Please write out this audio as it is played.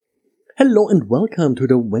Hello and welcome to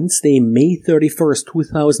the Wednesday, May 31st,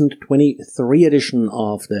 2023 edition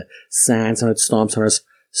of the SANS and StormCast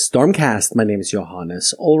StormCast. My name is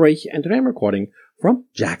Johannes Ulrich and today I'm recording from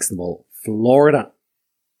Jacksonville, Florida.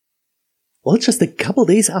 Well, just a couple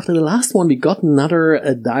days after the last one, we got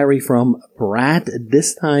another diary from Brad.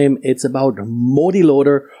 This time it's about Modi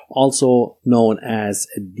Loader, also known as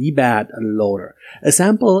DBAT Loader. A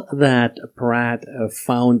sample that Brad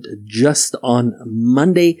found just on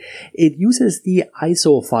Monday. It uses the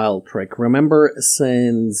ISO file trick. Remember,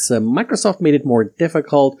 since Microsoft made it more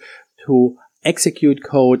difficult to execute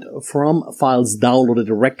code from files downloaded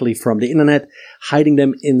directly from the internet, hiding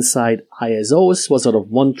them inside ISOs was sort of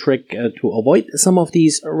one trick to avoid some of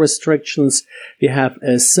these restrictions. We have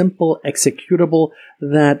a simple executable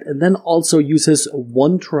that then also uses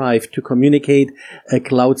OneDrive to communicate, a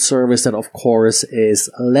cloud service that of course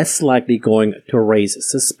is less likely going to raise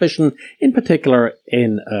suspicion, in particular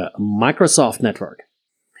in a Microsoft network.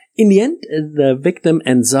 In the end, the victim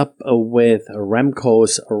ends up with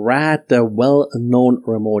Remco's RAD, the well-known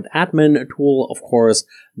remote admin tool, of course,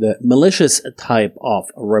 the malicious type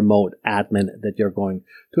of remote admin that you're going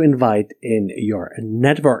to invite in your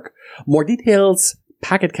network. More details,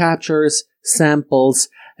 packet captures, samples,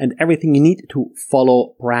 and everything you need to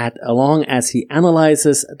follow Brad along as he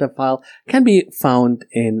analyzes the file can be found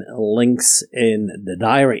in links in the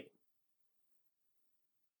diary.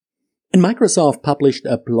 And Microsoft published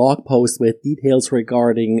a blog post with details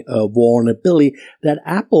regarding a vulnerability that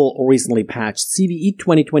Apple recently patched, CVE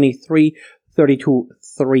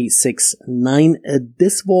 2023-32369.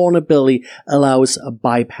 This vulnerability allows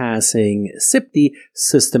bypassing SIP, the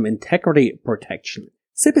System Integrity Protection.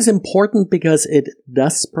 SIP is important because it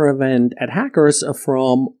does prevent attackers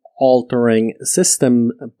from altering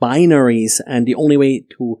system binaries, and the only way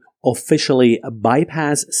to officially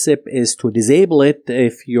bypass SIP is to disable it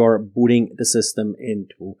if you're booting the system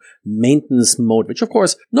into maintenance mode, which of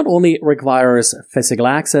course not only requires physical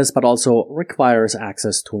access, but also requires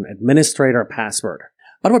access to an administrator password.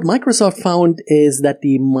 But what Microsoft found is that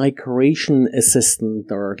the migration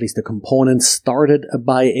assistant, or at least the component started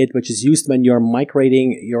by it, which is used when you're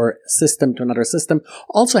migrating your system to another system,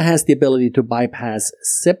 also has the ability to bypass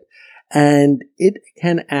SIP. And it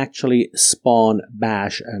can actually spawn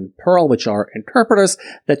Bash and Perl, which are interpreters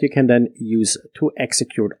that you can then use to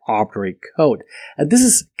execute arbitrary code. And this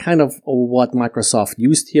is kind of what Microsoft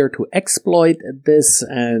used here to exploit this,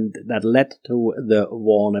 and that led to the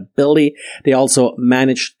vulnerability. They also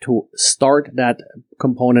managed to start that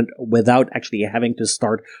component without actually having to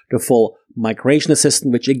start the full migration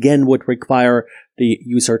assistant, which again would require the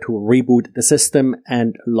user to reboot the system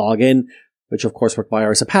and log in, which of course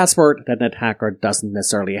requires a password that an attacker doesn't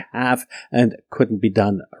necessarily have and couldn't be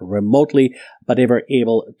done remotely, but they were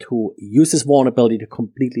able to use this vulnerability to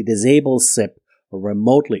completely disable SIP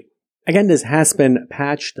remotely. Again, this has been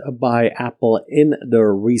patched by Apple in the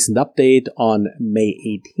recent update on May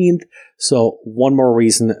 18th, so one more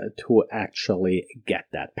reason to actually get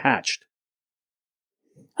that patched.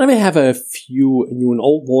 And we have a few new and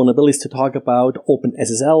old vulnerabilities to talk about.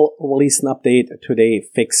 OpenSSL released an update today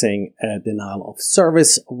fixing a denial of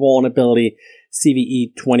service vulnerability,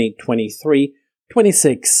 CVE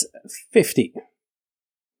 2023-2650.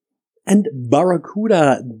 And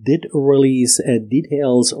Barracuda did release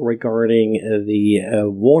details regarding the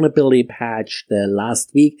vulnerability patch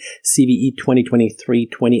last week, CVE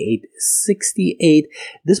 2023-2868.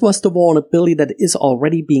 This was the vulnerability that is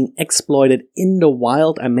already being exploited in the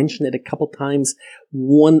wild. I mentioned it a couple times.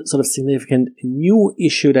 One sort of significant new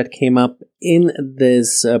issue that came up in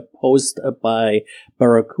this post by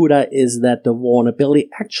Barracuda is that the vulnerability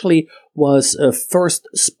actually was first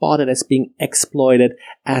spotted as being exploited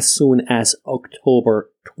as soon as October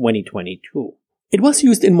 2022. It was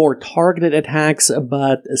used in more targeted attacks,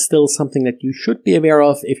 but still something that you should be aware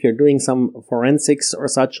of if you're doing some forensics or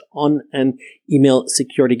such on an email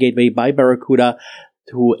security gateway by Barracuda,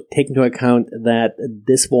 to take into account that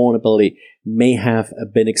this vulnerability may have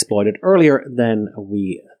been exploited earlier than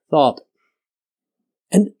we thought.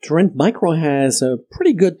 And Trend Micro has a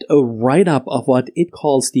pretty good write-up of what it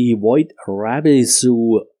calls the Void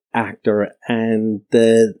Rabizu actor, and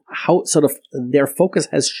how sort of their focus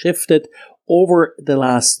has shifted over the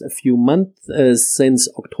last few months since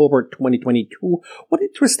October 2022. One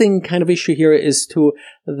interesting kind of issue here is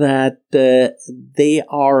that they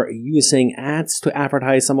are using ads to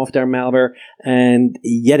advertise some of their malware, and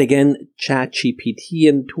yet again ChatGPT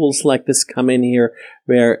and tools like this come in here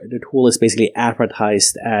where the tool is basically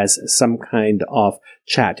advertised as some kind of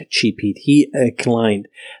ChatGPT client.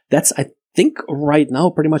 That's, I think right now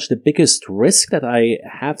pretty much the biggest risk that I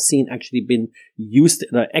have seen actually been used,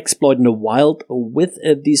 exploited in the wild with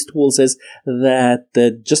these tools is that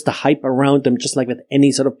just the hype around them, just like with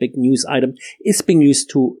any sort of big news item, is being used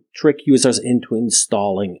to trick users into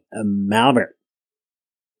installing malware.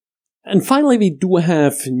 And finally, we do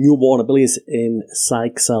have new vulnerabilities in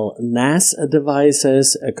Zyxel NAS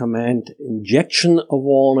devices, a command injection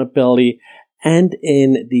vulnerability, and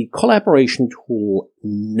in the collaboration tool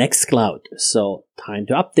Nextcloud. So time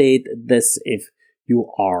to update this if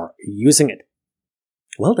you are using it.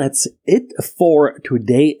 Well, that's it for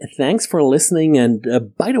today. Thanks for listening. And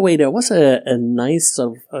by the way, there was a nice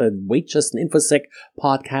sort of Wait Just an InfoSec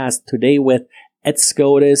podcast today with Ed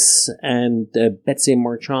Scotus and Betsy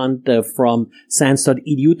Marchand from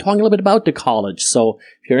sans.edu talking a little bit about the college. So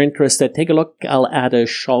if you're interested, take a look. I'll add a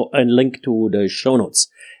link to the show notes.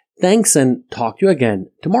 Thanks and talk to you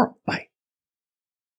again tomorrow. Bye.